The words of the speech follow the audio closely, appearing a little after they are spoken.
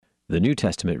The New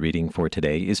Testament reading for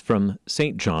today is from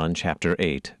St. John chapter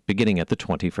 8, beginning at the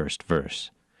 21st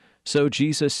verse. So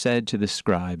Jesus said to the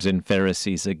scribes and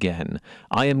Pharisees again,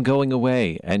 I am going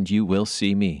away, and you will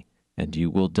see me, and you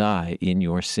will die in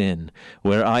your sin.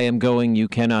 Where I am going, you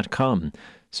cannot come.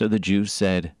 So the Jews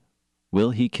said,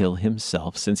 Will he kill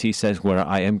himself, since he says, Where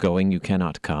I am going, you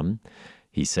cannot come?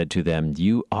 He said to them,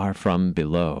 You are from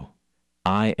below.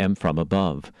 I am from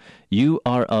above. You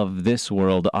are of this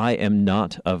world. I am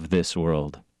not of this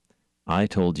world. I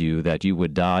told you that you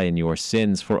would die in your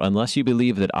sins, for unless you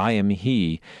believe that I am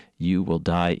he, you will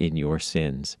die in your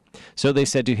sins. So they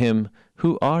said to him,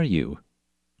 Who are you?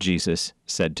 Jesus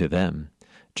said to them,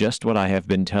 Just what I have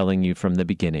been telling you from the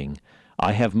beginning.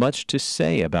 I have much to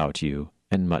say about you,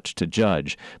 and much to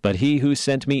judge. But he who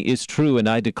sent me is true, and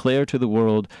I declare to the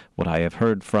world what I have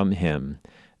heard from him.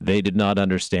 They did not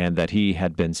understand that he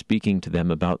had been speaking to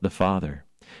them about the Father.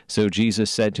 So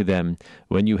Jesus said to them,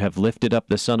 When you have lifted up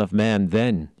the Son of Man,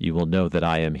 then you will know that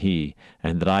I am he,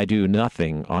 and that I do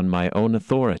nothing on my own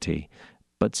authority,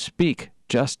 but speak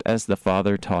just as the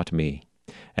Father taught me.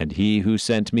 And he who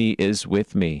sent me is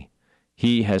with me.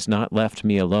 He has not left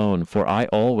me alone, for I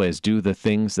always do the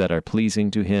things that are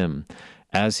pleasing to him.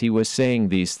 As he was saying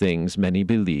these things, many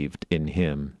believed in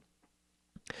him.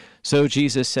 So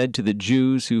Jesus said to the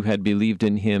Jews who had believed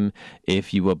in him,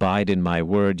 If you abide in my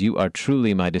word, you are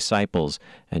truly my disciples,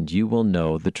 and you will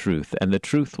know the truth, and the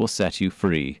truth will set you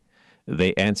free.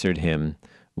 They answered him,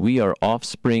 We are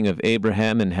offspring of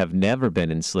Abraham and have never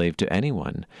been enslaved to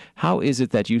anyone. How is it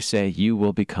that you say you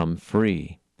will become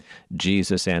free?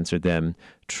 Jesus answered them,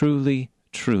 Truly,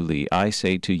 truly, I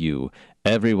say to you,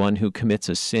 everyone who commits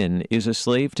a sin is a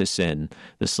slave to sin.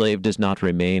 The slave does not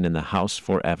remain in the house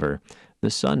forever. The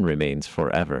Son remains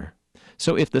forever.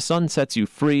 So if the Son sets you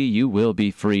free, you will be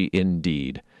free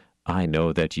indeed. I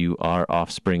know that you are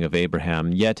offspring of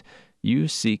Abraham, yet you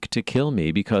seek to kill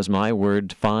me because my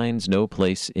word finds no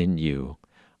place in you.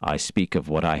 I speak of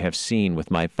what I have seen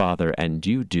with my Father, and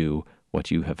you do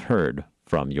what you have heard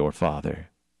from your father.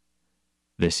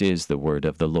 This is the word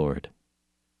of the Lord.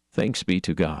 Thanks be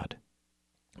to God.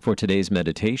 For today's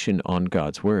meditation on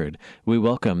God's Word, we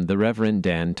welcome the Reverend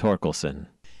Dan Torkelson.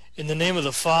 In the name of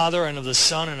the Father, and of the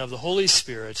Son, and of the Holy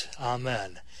Spirit.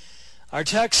 Amen. Our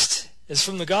text is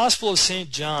from the Gospel of St.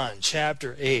 John,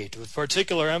 chapter 8, with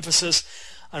particular emphasis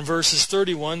on verses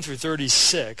 31 through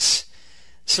 36.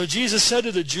 So Jesus said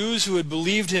to the Jews who had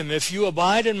believed him, If you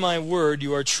abide in my word,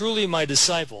 you are truly my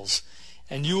disciples,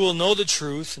 and you will know the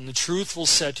truth, and the truth will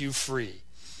set you free.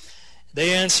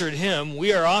 They answered him,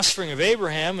 We are offspring of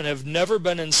Abraham, and have never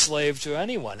been enslaved to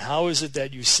anyone. How is it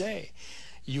that you say,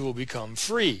 You will become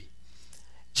free?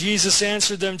 Jesus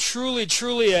answered them, Truly,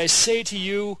 truly, I say to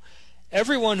you,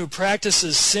 everyone who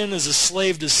practices sin is a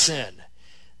slave to sin.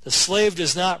 The slave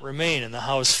does not remain in the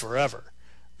house forever.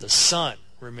 The Son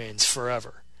remains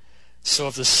forever. So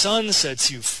if the Son sets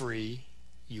you free,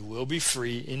 you will be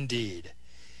free indeed.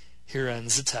 Here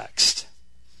ends the text.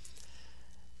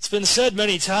 It's been said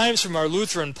many times from our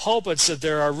Lutheran pulpits that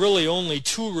there are really only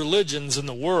two religions in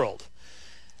the world.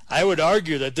 I would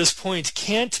argue that this point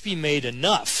can't be made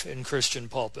enough in Christian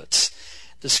pulpits.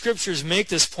 The Scriptures make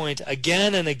this point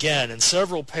again and again in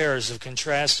several pairs of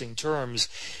contrasting terms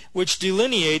which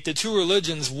delineate the two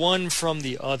religions one from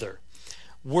the other.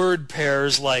 Word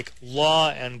pairs like law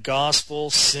and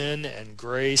gospel, sin and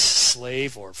grace,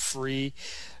 slave or free,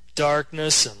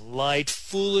 darkness and light,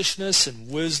 foolishness and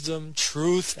wisdom,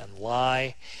 truth and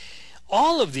lie.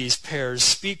 All of these pairs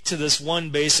speak to this one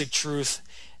basic truth,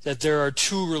 that there are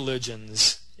two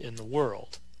religions in the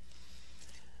world.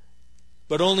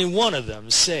 But only one of them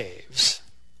saves.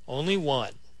 Only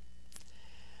one.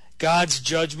 God's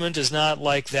judgment is not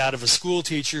like that of a school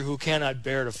teacher who cannot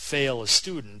bear to fail a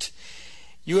student.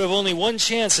 You have only one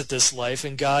chance at this life,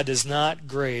 and God does not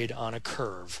grade on a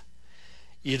curve.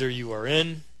 Either you are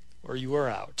in or you are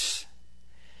out.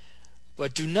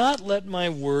 But do not let my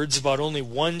words about only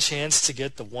one chance to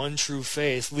get the one true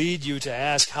faith lead you to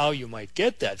ask how you might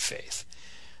get that faith.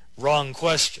 Wrong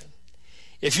question.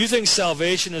 If you think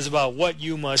salvation is about what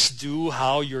you must do,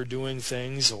 how you're doing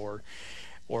things, or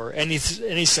any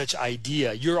such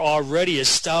idea, you're already a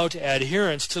stout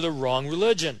adherent to the wrong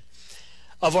religion.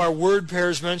 Of our word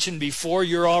pairs mentioned before,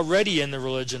 you're already in the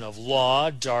religion of law,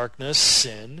 darkness,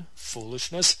 sin,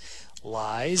 foolishness,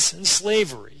 lies, and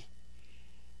slavery.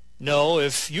 No,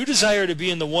 if you desire to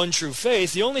be in the one true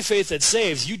faith, the only faith that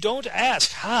saves, you don't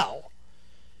ask how.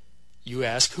 You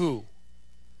ask who.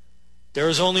 There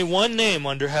is only one name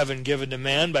under heaven given to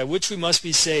man by which we must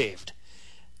be saved,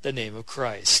 the name of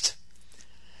Christ.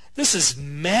 This is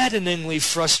maddeningly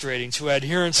frustrating to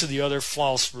adherents of the other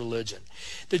false religion.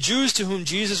 The Jews to whom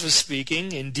Jesus was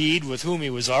speaking, indeed with whom he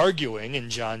was arguing in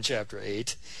John chapter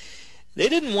 8, they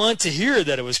didn't want to hear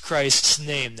that it was Christ's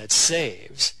name that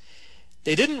saves.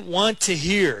 They didn't want to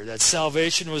hear that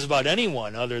salvation was about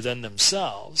anyone other than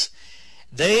themselves.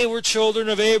 They were children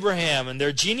of Abraham, and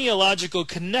their genealogical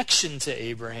connection to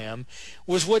Abraham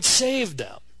was what saved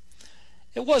them.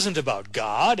 It wasn't about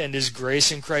God and his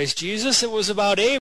grace in Christ Jesus. It was about Abraham.